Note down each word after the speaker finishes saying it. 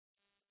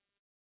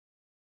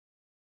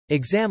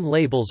Exam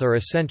labels are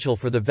essential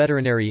for the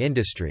veterinary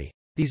industry.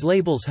 These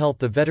labels help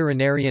the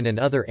veterinarian and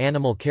other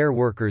animal care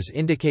workers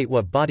indicate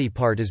what body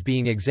part is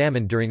being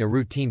examined during a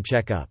routine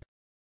checkup.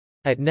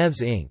 At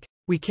Nevs Inc.,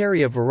 we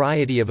carry a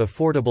variety of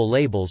affordable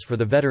labels for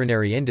the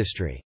veterinary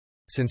industry.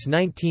 Since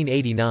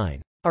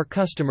 1989, our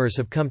customers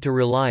have come to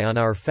rely on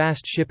our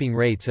fast shipping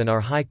rates and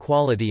our high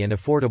quality and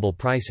affordable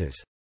prices.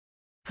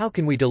 How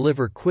can we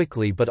deliver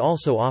quickly but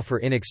also offer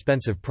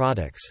inexpensive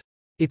products?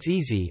 It's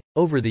easy.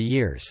 Over the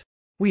years,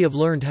 we have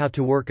learned how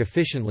to work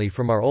efficiently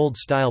from our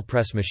old-style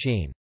press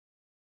machine.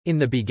 In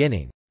the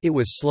beginning, it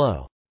was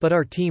slow, but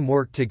our team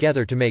worked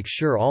together to make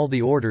sure all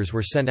the orders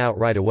were sent out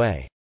right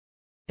away.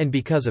 And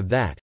because of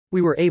that,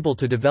 we were able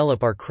to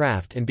develop our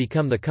craft and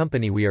become the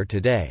company we are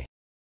today.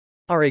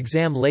 Our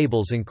exam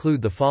labels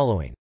include the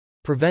following: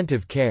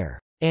 preventive care,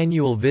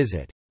 annual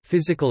visit,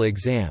 physical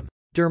exam,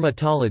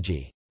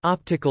 dermatology,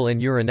 optical and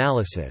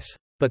urinalysis.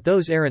 But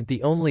those aren't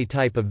the only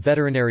type of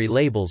veterinary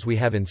labels we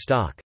have in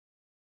stock.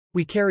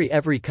 We carry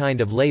every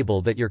kind of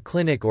label that your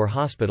clinic or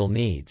hospital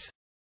needs.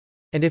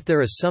 And if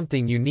there is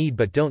something you need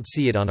but don't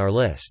see it on our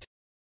list,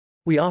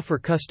 we offer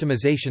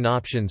customization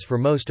options for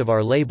most of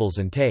our labels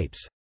and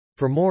tapes.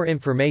 For more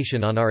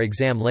information on our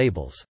exam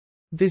labels,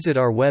 visit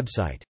our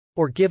website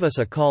or give us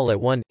a call at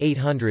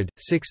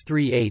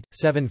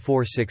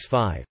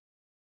 1-800-638-7465.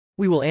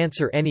 We will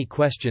answer any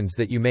questions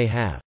that you may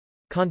have.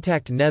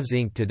 Contact Nevs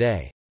Inc.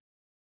 today.